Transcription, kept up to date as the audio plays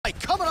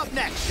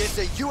It's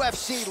a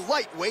UFC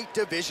lightweight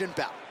division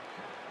bout.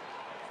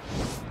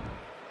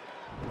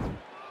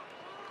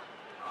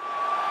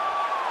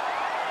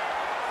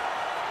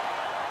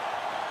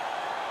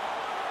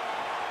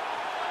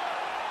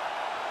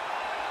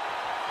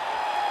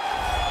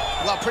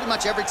 Well, pretty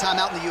much every time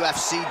out in the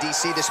UFC,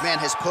 DC, this man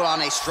has put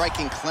on a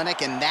striking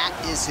clinic, and that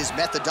is his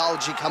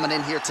methodology coming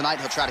in here tonight.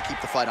 He'll try to keep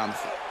the fight on the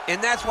field.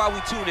 And that's why we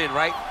tune in,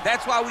 right?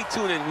 That's why we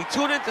tune in. We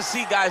tune in to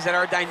see guys that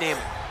are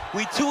dynamic.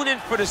 We tune in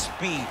for the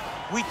speed.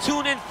 We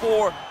tune in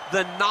for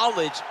the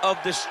knowledge of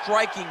the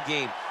striking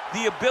game,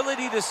 the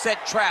ability to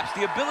set traps,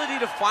 the ability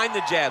to find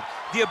the jab,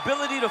 the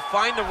ability to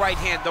find the right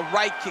hand, the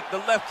right kick, the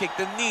left kick,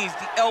 the knees,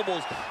 the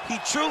elbows. He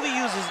truly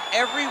uses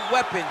every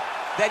weapon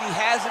that he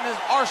has in his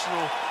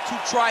arsenal to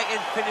try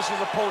and finish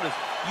his opponents.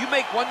 You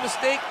make one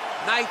mistake,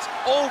 night's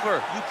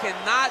over. You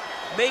cannot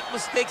make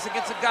mistakes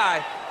against a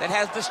guy that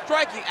has the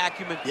striking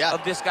acumen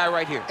of this guy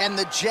right here. And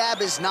the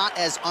jab is not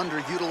as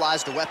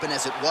underutilized a weapon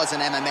as it was in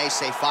MMA,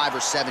 say 5 or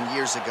 7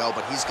 years ago,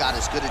 but he's got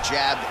as good a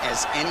jab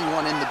as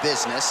anyone in the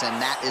business,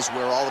 and that is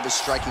where all of his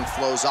striking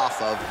flows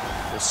off of.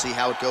 We'll see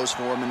how it goes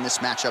for him in this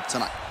matchup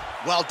tonight.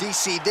 Well,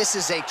 DC, this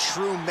is a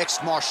true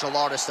mixed martial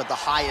artist of the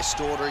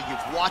highest order.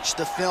 You've watched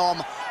the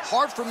film.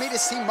 Hard for me to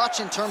see much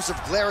in terms of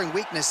glaring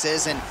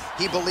weaknesses, and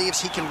he believes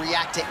he can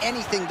react to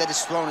anything that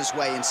is thrown his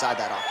way inside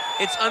that arc.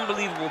 It's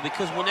unbelievable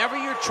because whenever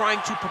you're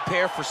trying to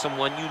prepare for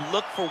someone, you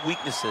look for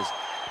weaknesses.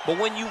 But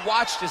when you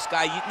watch this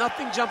guy,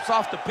 nothing jumps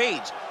off the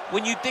page.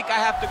 When you think I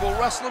have to go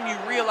wrestle him, you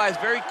realize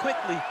very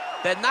quickly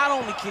that not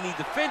only can he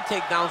defend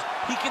takedowns,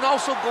 he can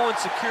also go and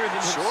secure them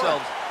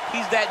himself.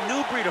 He's that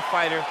new breed of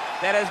fighter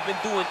that has been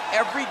doing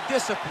every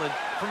discipline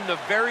from the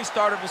very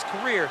start of his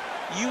career.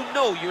 You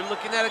know you're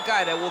looking at a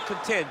guy that will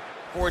contend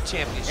for a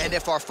championship. And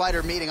if our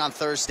fighter meeting on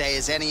Thursday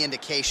is any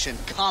indication,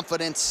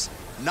 confidence,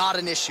 not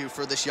an issue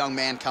for this young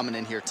man coming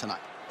in here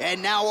tonight.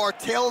 And now our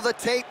tail of the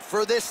tape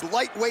for this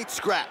lightweight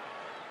scrap.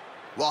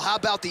 Well, how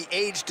about the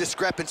age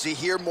discrepancy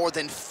here? More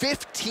than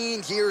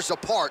 15 years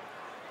apart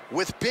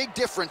with big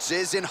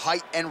differences in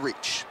height and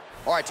reach.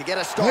 All right, to get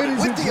us started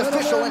with the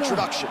official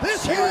introduction,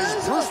 here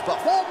is Bruce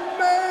Buffer. The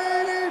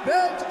main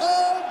event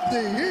of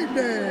the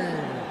evening.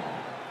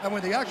 And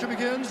when the action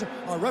begins,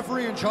 our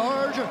referee in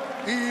charge,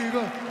 Yves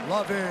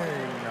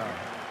Lavigne.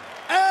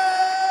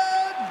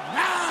 And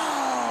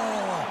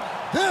now,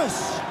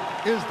 this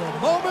is the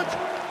moment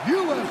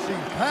UFC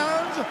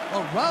fans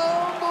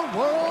around the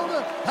world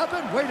have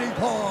been waiting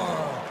for.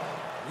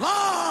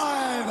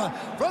 Live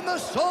from the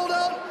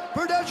sold-out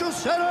Prudential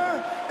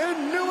Center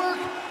in Newark,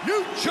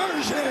 New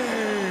Jersey.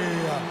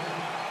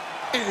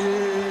 It's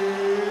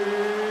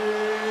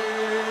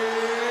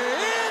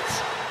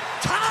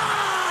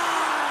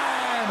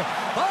time!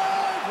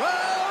 5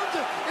 rounds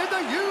in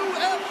the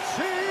UFC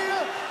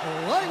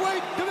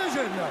lightweight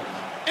division.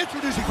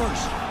 Introducing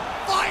first,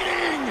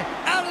 fighting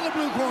out of the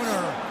blue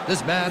corner.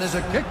 This man is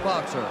a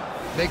kickboxer,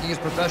 making his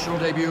professional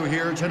debut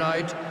here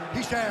tonight.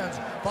 He stands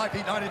 5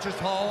 feet 9 inches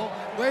tall,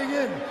 weighing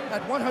in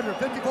at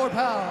 154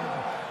 pounds.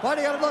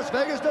 Fighting out of Las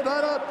Vegas,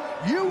 Nevada,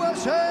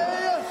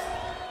 USA,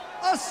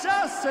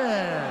 Assassin.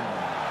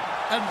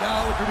 And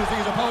now introducing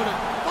his opponent,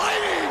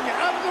 fighting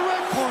out of the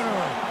red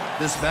corner.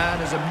 This man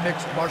is a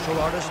mixed martial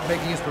artist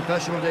making his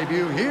professional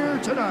debut here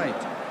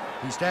tonight.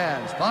 He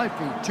stands 5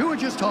 feet 2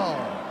 inches tall,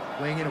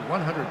 weighing in at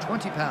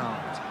 120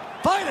 pounds.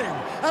 Fighting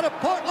out of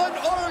Portland,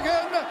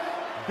 Oregon,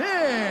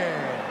 Big.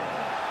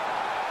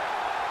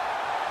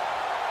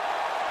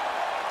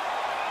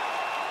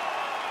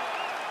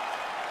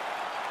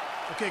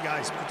 Okay,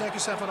 guys, protect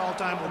yourself at all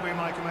time, obey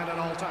my command at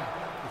all time.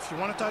 If you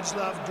want to touch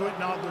gloves, do it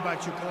now, go back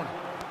to your corner.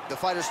 The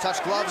fighters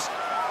touch gloves.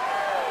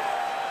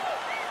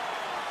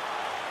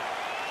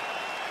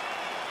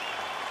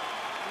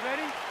 You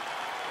ready?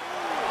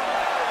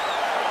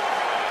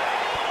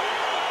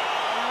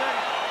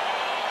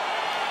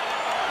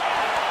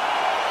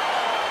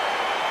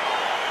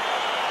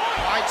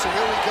 All right, so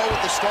here we go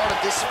with the start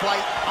of this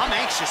fight. I'm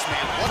anxious,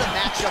 man. What a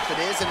matchup it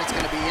is, and it's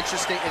going to be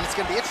interesting. And it's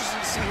going to be interesting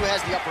to see who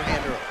has the upper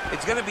hand early.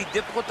 It's going to be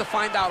difficult to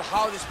find out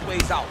how this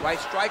plays out, right?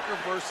 Striker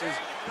versus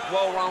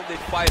well-rounded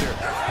fighter.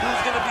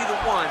 Who's going to be the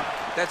one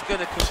that's going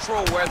to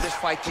control where this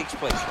fight takes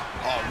place?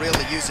 Oh,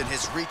 really using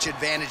his reach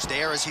advantage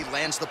there as he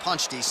lands the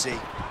punch, DC.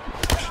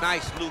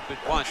 Nice looping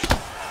punch.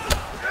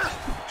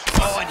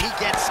 Oh, and he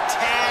gets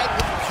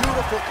tagged.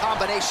 Beautiful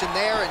combination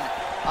there, and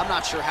I'm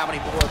not sure how many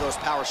more of those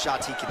power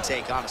shots he can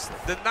take, honestly.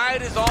 The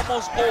night is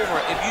almost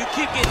over. If you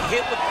keep getting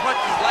hit with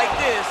punches like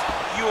this,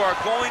 you are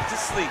going to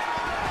sleep.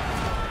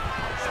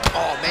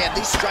 Oh, man,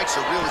 these strikes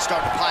are really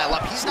starting to pile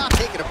up. He's not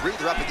taking a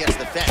breather up against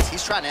the fence.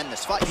 He's trying to end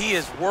this fight. He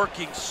is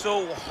working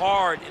so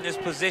hard in this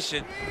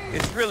position.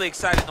 It's really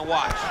exciting to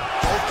watch.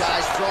 Both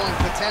guys throwing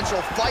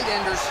potential fight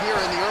enders here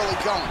in the early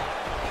going.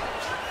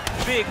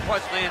 Big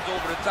punch lands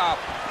over the top.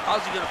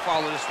 How's he going to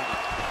follow this one?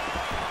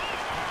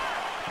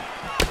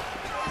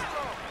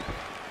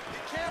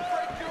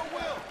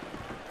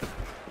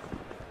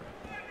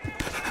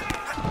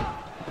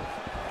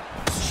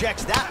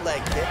 Checks that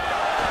leg kick.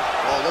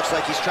 Oh, looks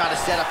like he's trying to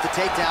set up the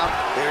takedown.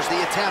 There's the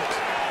attempt.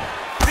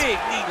 Big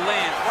knee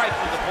lands right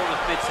through the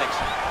opponent's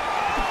midsection.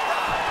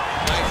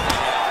 Nice.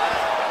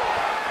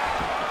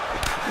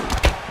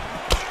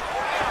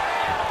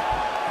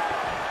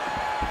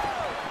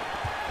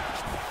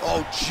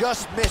 Oh,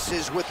 just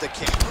misses with the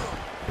kick.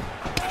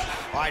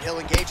 All right, he'll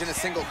engage in a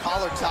single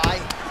collar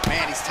tie.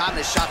 Man, he's timing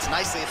his shots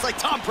nicely. It's like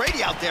Tom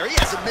Brady out there. He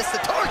hasn't missed the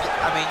target.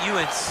 I mean, you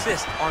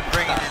insist on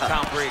bringing in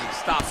Tom Brady.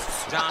 Stop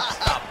it, John,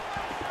 stop it.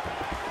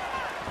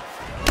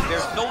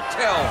 There's no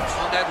tell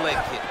on that leg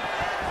kick.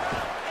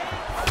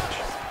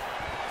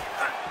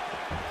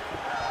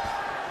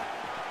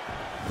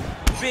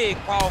 Big,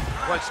 powerful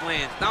punch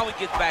lands. Now he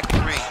gets back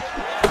in range.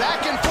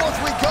 Back and forth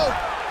we go.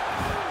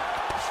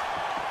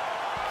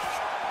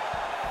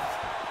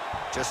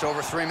 Just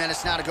over 3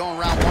 minutes now to go in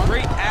round one.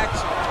 Great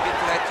action to get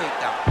to that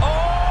takedown.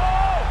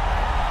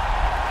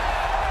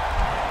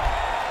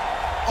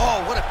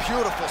 Oh, what a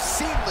beautiful,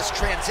 seamless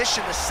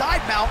transition to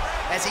side mount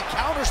as he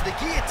counters the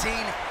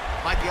guillotine.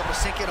 Might be able to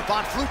sink in a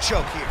Von Flue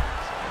choke here.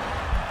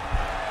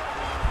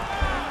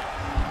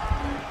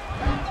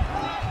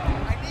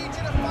 I need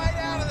you to fight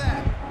out of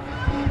that.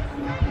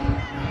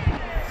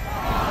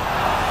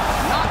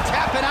 Not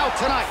tapping out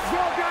tonight.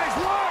 Go, guys,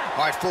 learn!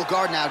 All right, full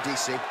guard now,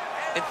 DC.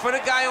 And for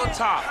the guy on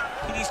top,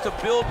 he needs to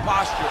build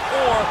posture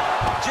or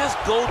just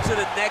go to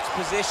the next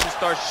position,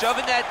 start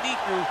shoving that knee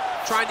through,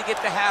 trying to get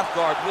the half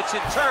guard, which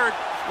in turn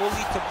will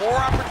lead to more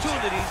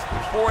opportunities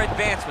for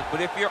advancement.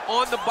 But if you're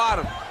on the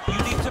bottom, you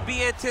need to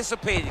be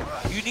anticipating,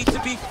 you need to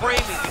be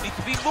framing, you need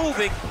to be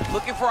moving,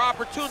 looking for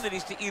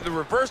opportunities to either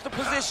reverse the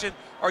position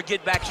or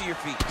get back to your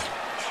feet.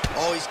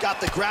 Oh, he's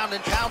got the ground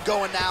and pound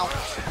going now.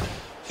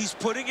 He's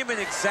putting him in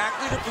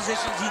exactly the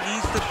positions he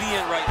needs to be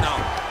in right now.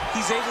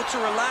 He's able to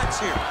relax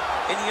here.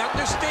 And he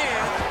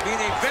understands, being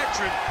a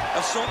veteran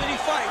of so many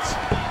fights,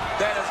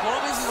 that as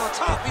long as he's on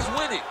top, he's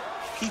winning.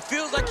 He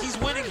feels like he's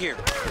winning here.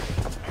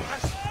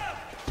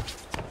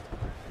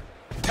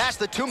 Past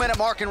the 2-minute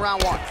mark in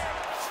round one.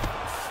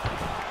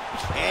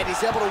 And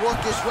he's able to work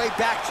his way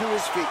back to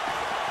his feet.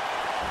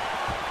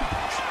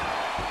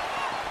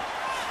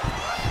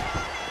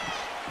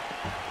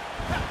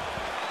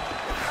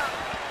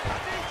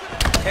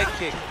 Head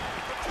kick.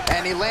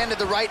 And he landed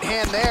the right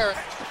hand there.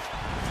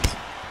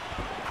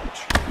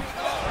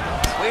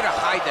 Way to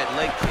hide that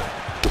leg kick.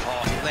 Oh,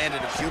 he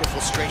landed a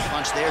beautiful straight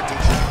punch there, DJ.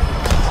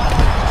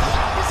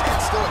 His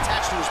head's still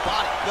attached to his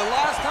body. The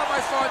last time I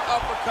saw an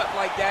uppercut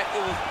like that, it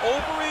was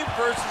Overeem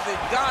versus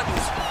Ngannou,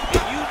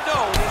 and you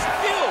know they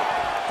still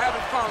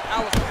haven't found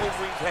Alistair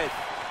Overeem's head.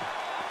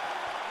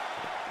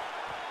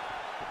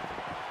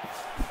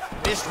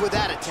 Missed with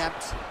that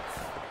attempt.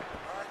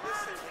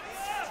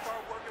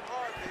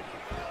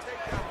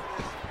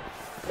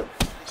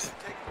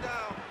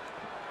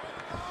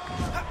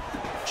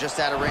 Just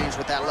out of range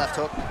with that left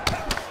hook.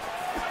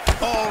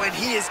 Oh, and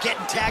he is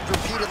getting tagged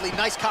repeatedly.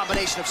 Nice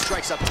combination of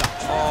strikes up top.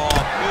 Oh,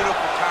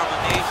 beautiful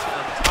combination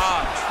up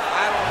top.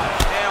 I don't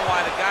understand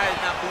why the guy is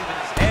not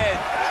moving his head.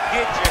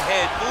 Get your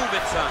head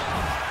moving, son.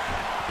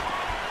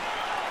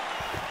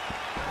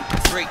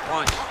 Great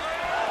punch.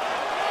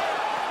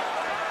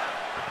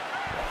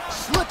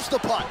 Slips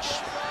the punch.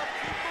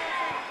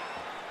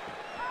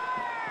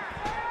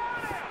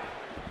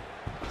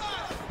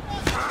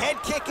 Head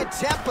kick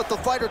attempt, but the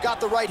fighter got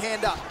the right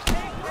hand up.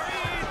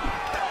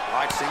 All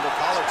right, single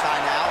collar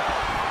tie now.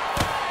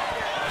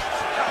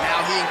 Now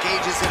he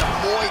engages in a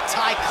Muay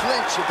Thai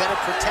clinch. You better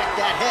protect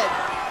that head.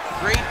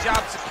 Great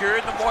job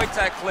securing the Muay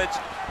Thai clinch.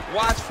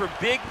 Watch for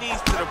big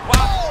knees to the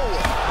bottom. Oh!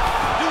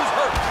 Dude's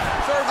hurt.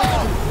 Serve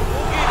him.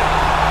 We'll get him.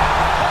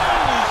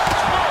 Holy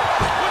smoke.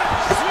 What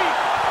a sweep.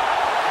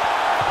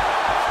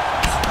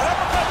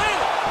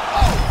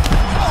 Oh!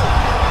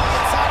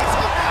 Inside his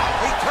hook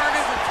now. He turned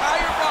his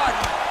entire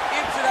body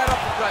into that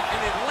uppercut,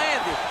 and it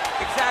landed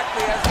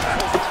exactly as it's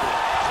supposed to.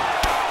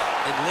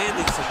 And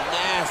landing some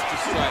nasty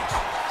strikes.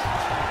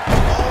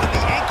 Oh, and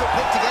the ankle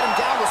pick to get him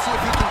down. We'll see if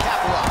he can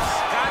capitalize.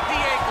 Got the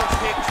ankle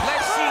pick.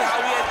 Let's see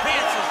how he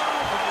advances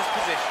from this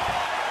position.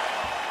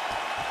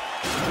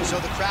 So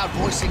the crowd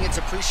voicing its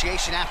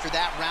appreciation after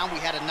that round. We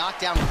had a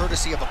knockdown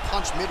courtesy of a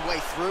punch midway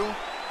through.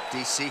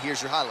 DC,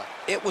 here's your highlight.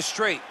 It was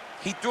straight.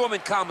 He threw him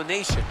in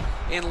combination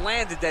and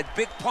landed that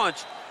big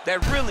punch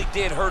that really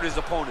did hurt his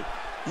opponent.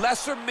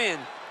 Lesser men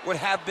would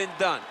have been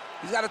done.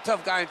 He's got a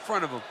tough guy in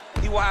front of him.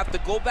 He will have to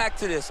go back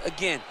to this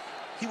again.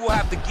 He will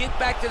have to get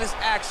back to this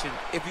action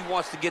if he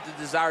wants to get the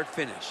desired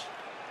finish.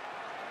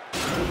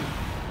 You're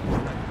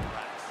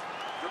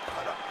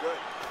cut up good.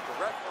 The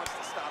ref wants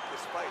to stop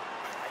this fight.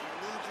 I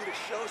need you to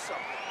show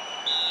something.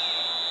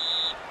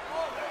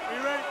 Are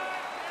you ready?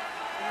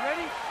 Are you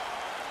ready?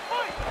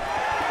 Fight!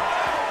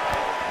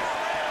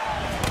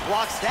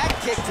 Blocks that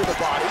kick to the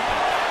body.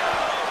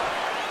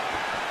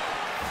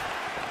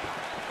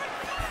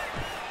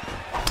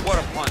 What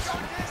a punch.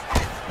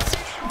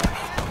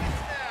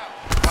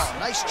 Oh,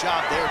 nice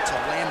job there to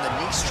land the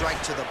knee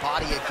strike to the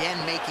body, again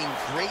making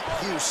great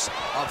use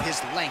of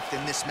his length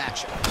in this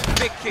matchup.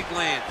 Big kick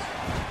lands.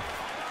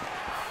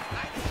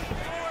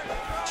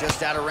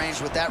 Just out of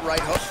range with that right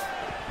hook.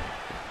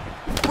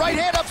 Right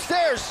hand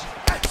upstairs.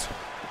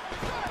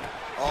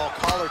 Oh,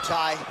 collar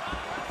tie.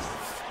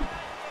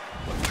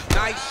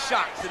 Nice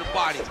shot to the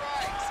body.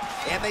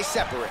 And they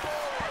separate.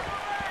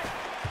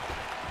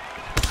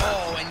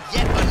 Oh, and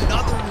yet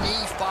another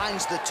knee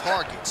finds the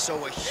target.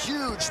 So a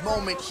huge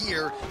moment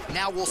here.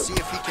 Now we'll see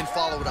if he can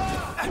follow it up.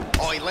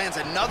 Oh, he lands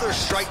another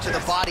strike to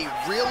the body,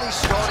 really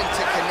starting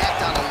to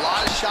connect on a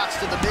lot of shots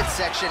to the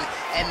midsection.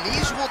 And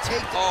these will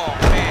take... Oh,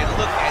 man,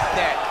 look at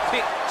that.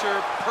 Picture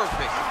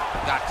perfect.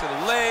 Got to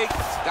the leg,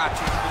 got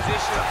to his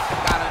position,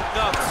 got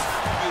another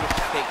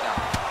beautiful takedown.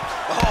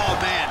 Oh,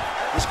 man,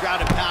 this ground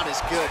and pound is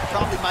good.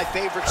 Probably my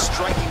favorite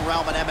striking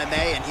realm in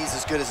MMA, and he's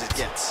as good as it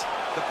gets.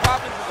 The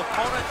problem is his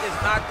opponent is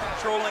not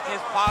controlling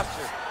his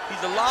posture.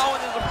 He's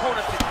allowing his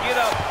opponent to get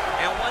up,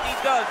 and when he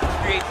does, he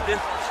creates this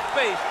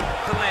space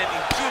to land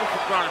these beautiful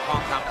ground and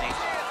pound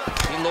combinations.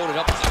 He loaded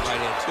up with that right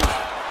hand, too.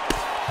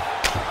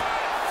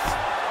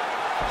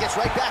 Gets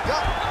right back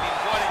up. I mean,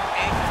 what an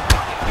angle.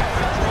 If he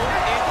controlled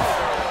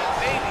into the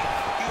baby,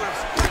 he would have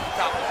secured the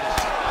top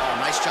position.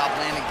 Oh, nice job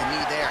landing the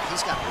knee there.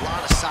 He's got a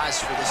lot of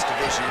size for this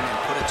division and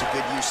put it to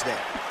good use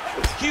there.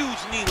 Huge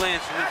knee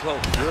lands from Lee Hoi.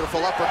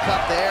 Beautiful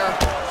uppercut there.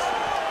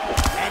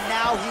 And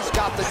now he's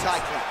got the tie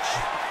clinch.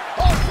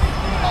 Oh!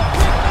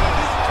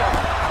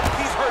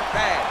 He's hurt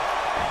bad.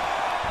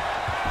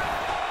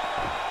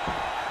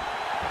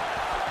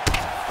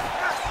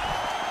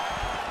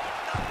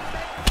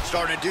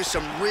 Starting to do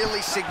some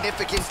really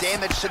significant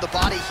damage to the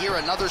body here.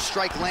 Another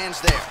strike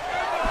lands there.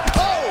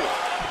 Oh!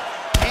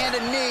 And a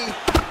knee.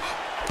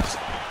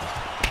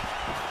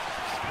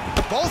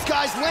 Both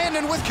guys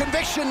landing with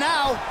conviction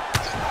now.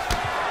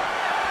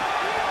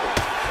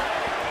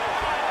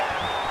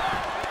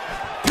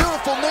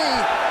 Beautiful knee.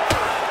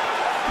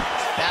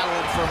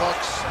 Battling for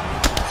hooks.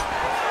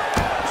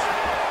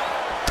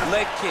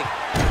 Leg kick.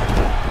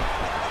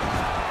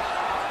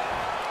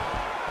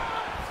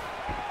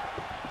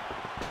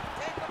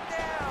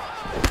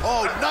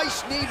 Oh,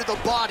 nice knee to the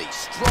body.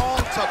 Strong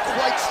to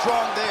quite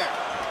strong there.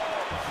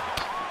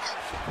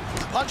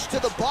 Punch to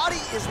the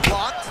body is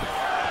blocked.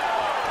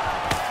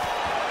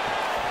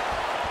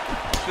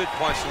 Good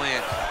punch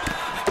land.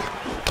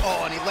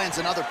 Oh, and he lands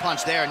another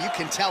punch there, and you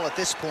can tell at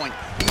this point,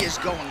 he is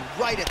going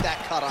right at that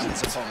cut on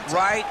his opponent.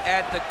 Right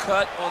at the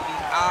cut on the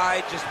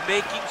eye, just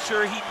making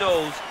sure he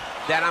knows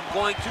that I'm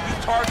going to be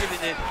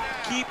targeting it.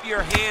 Keep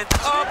your hands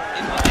up,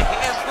 and when the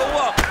hands go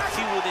up,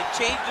 he will then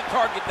change the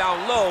target down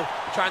low,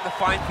 trying to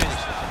find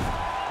finishes.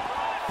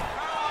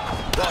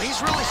 Well, he's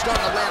really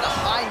starting to land a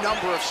high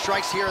number of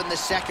strikes here in the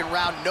second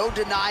round. No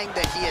denying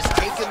that he has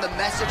taken the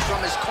message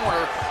from his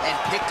corner and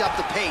picked up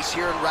the pace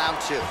here in round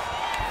two.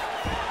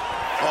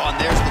 Oh, and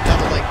there's the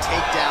double leg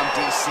takedown,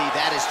 DC.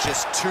 That is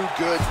just too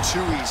good,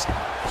 too easy.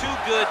 Too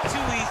good,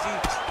 too easy.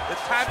 The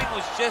timing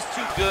was just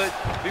too good.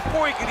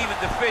 Before he could even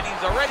defend,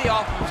 he's already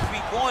off of his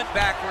feet, going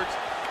backwards.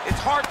 It's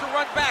hard to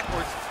run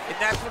backwards, and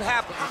that's what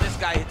happens when this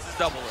guy hits his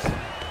double leg.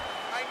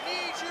 I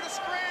need you to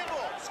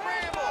scramble.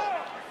 Scramble.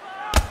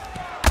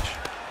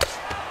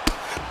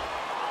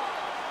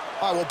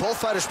 All right, well,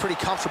 both fighters pretty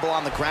comfortable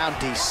on the ground,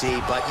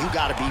 DC, but you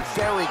got to be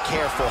very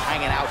careful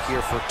hanging out here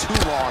for too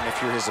long if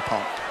you're his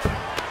opponent.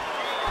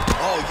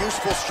 Oh,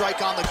 useful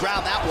strike on the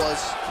ground, that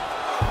was.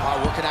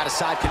 Working out of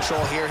side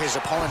control here. His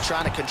opponent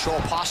trying to control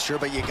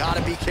posture, but you got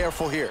to be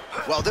careful here.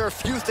 Well, there are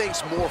few things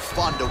more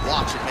fun to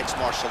watch in mixed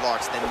martial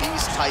arts than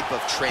these type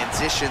of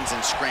transitions and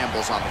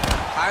scrambles on the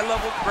ground.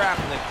 High-level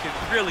grappling can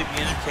really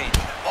be entertaining.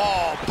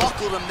 Oh,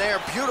 buckled him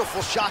there.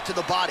 Beautiful shot to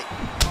the body.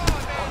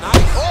 Oh,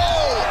 nice.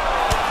 Oh!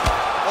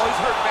 Oh,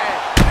 he's hurt bad.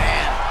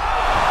 Man.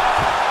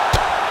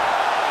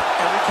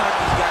 Every time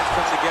these guys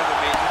come together,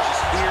 man, you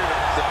just hear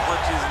the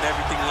punches and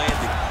everything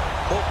landing.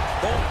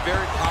 Both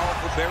very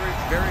powerful, very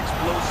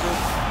explosive.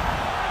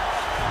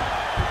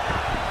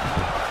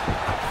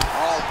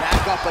 Oh,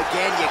 back up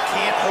again. You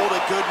can't hold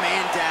a good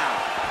man down.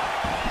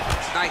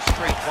 Nice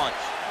straight punch.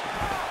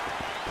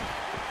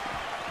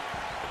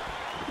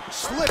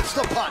 Slips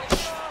the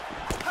punch.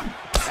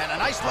 And a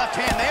nice left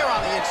hand there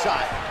on the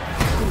inside.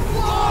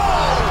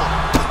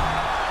 Whoa!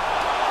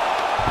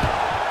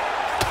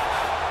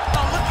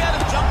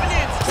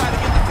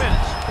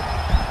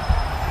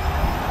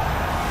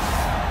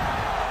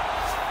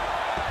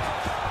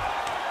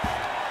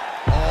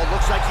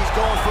 Like he's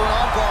going for an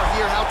armbar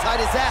here. How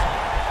tight is that?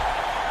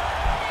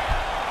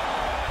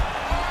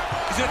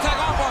 He's gonna attack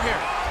armbar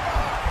here.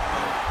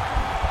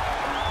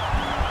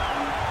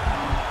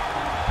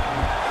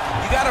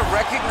 You gotta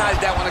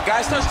recognize that when a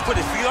guy starts to put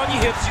his feet on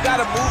your hips, you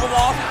gotta move him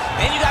off,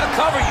 and you gotta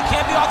cover. You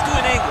can't be off to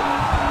an angle.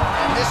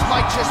 And this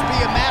might just be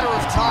a matter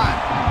of time.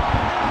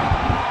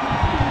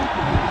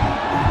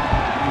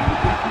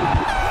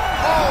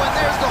 Oh, and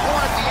there's the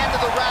horn at the end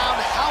of the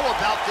round. How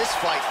about this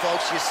fight,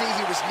 folks? You see,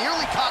 he was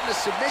nearly caught in a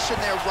submission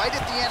there right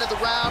at the end of the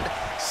round.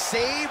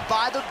 Saved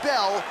by the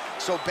bell.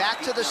 So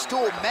back to the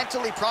stool.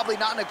 Mentally probably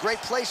not in a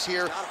great place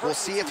here. We'll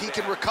see if he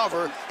can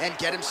recover and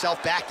get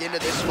himself back into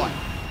this fight.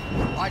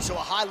 All right, so a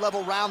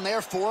high-level round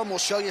there for him. We'll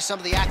show you some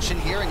of the action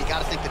here, and you got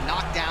to think the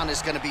knockdown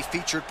is going to be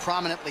featured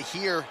prominently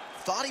here.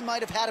 Thought he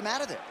might have had him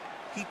out of there.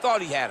 He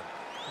thought he had him,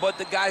 but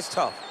the guy's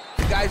tough.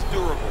 The guy's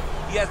durable.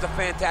 He has a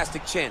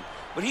fantastic chin.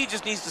 but he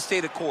just needs to stay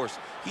the course.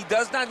 He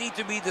does not need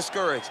to be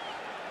discouraged.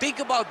 Think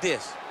about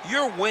this.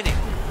 You're winning,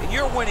 and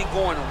you're winning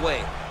going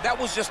away. That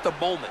was just a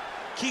moment.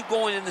 Keep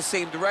going in the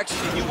same direction,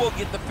 and you will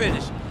get the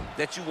finish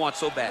that you want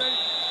so bad.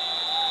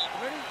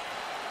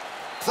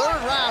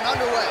 Third round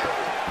underway.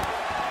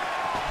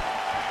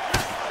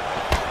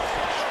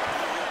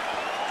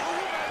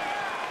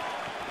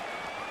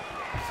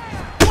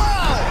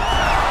 Whoa!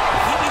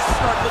 He needs to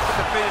start looking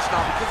to finish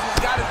now because he's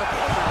got his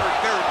opponent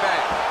hurt very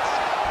bad.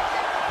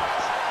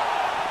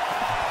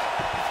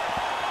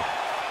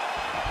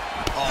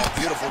 Oh,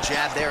 beautiful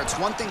jab there. It's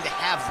one thing to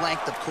have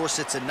length, of course,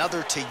 it's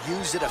another to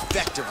use it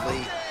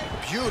effectively.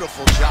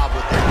 Beautiful job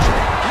with that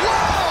jab.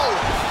 Whoa!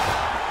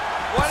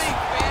 What a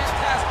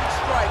fantastic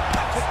strike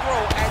to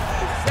throw at the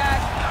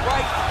exact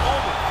right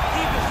moment.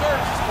 He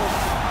deserves this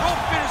moment. Go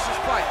finish his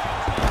fight.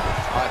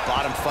 All right,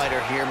 bottom fighter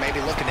here, maybe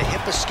looking to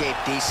hip escape,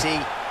 DC.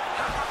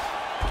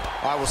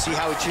 All right, we'll see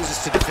how he chooses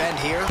to defend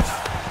here.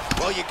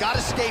 Well, you got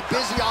to stay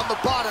busy on the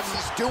bottom.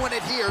 He's doing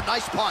it here.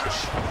 Nice punch.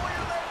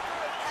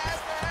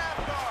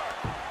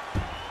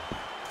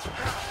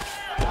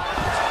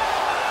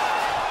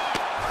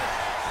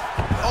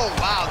 Oh,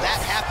 wow,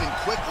 that happened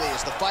quickly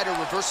as the fighter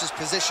reverses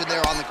position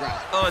there on the ground.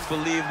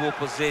 Unbelievable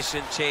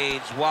position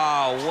change.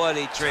 Wow, what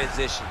a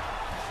transition.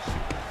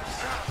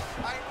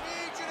 I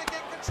need you to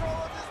get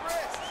control of his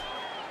wrist.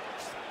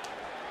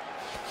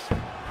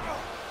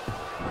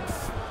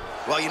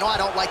 Well, you know I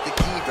don't like the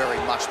gi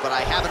very much, but I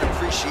have an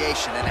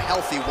appreciation and a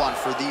healthy one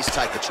for these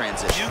type of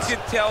transitions. You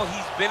can tell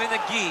he's been in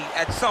a gi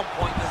at some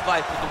point in his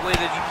life with the way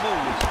that he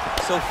moves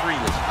so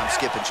freely. I'm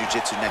skipping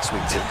jiu-jitsu next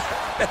week, too.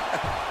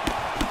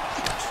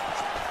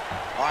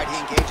 All right, he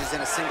engages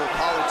in a single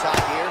collar tie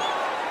here.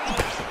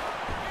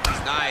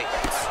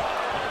 Nice.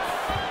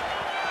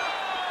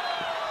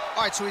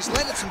 All right, so he's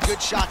landed some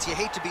good shots. You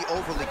hate to be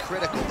overly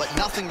critical, but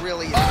nothing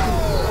really is.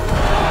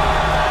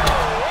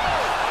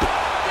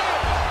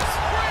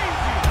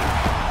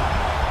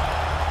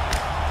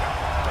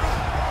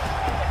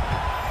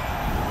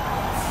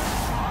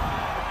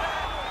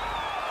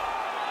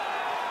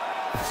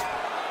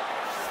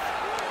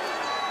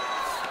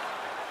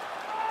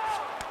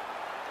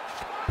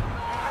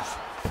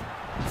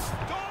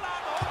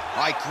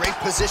 All right, great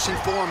position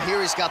for him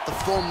here. He's got the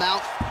full mount.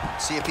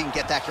 See if he can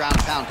get that ground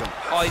pound going.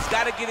 Oh, he's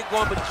got to get it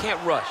going, but he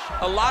can't rush.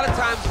 A lot of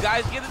times,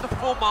 guys get in the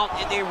full mount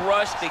and they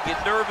rush, they get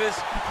nervous.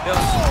 And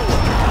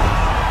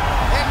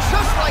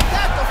just like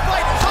that, the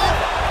fight is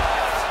over.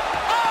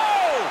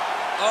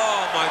 Oh,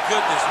 my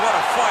goodness, what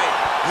a fight.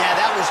 Yeah,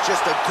 that was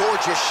just a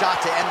gorgeous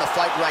shot to end the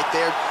fight right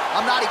there.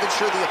 I'm not even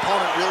sure the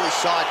opponent really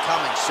saw it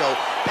coming. So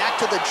back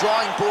to the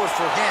drawing board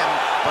for him,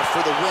 but for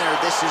the winner,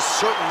 this is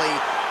certainly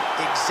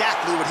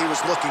exactly what he was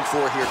looking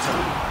for here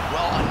tonight.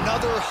 Well,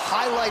 another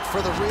highlight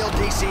for the real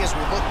DC as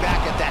we look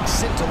back at that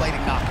scintillating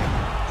knockout.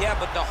 Yeah,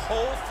 but the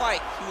whole fight,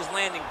 he was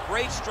landing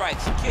great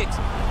strikes, kicks,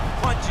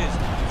 punches.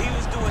 He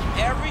was doing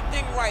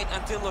everything right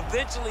until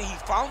eventually he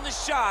found the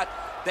shot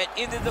that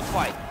ended the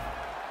fight.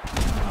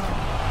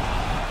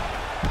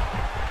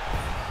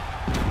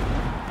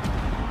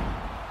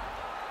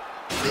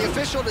 The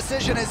official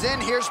decision is in.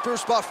 Here's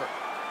Bruce Buffer.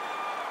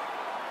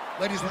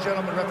 Ladies and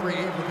gentlemen, referee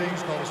Eve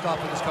Levine's called a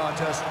stop to this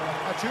contest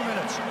at 2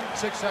 minutes,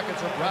 6 seconds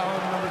of round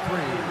number 3.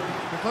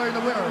 Declaring the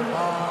winner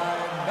by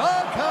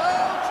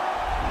knockout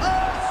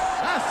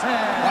assassin.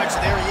 All right, so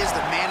there he is,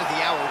 the man of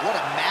the hour. What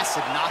a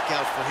massive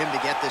knockout for him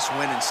to get this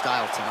win in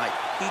style tonight.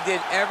 He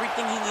did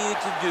everything he needed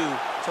to do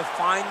to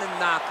find the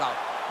knockout.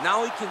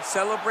 Now he can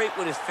celebrate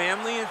with his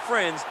family and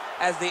friends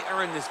as they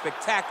earn this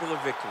spectacular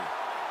victory.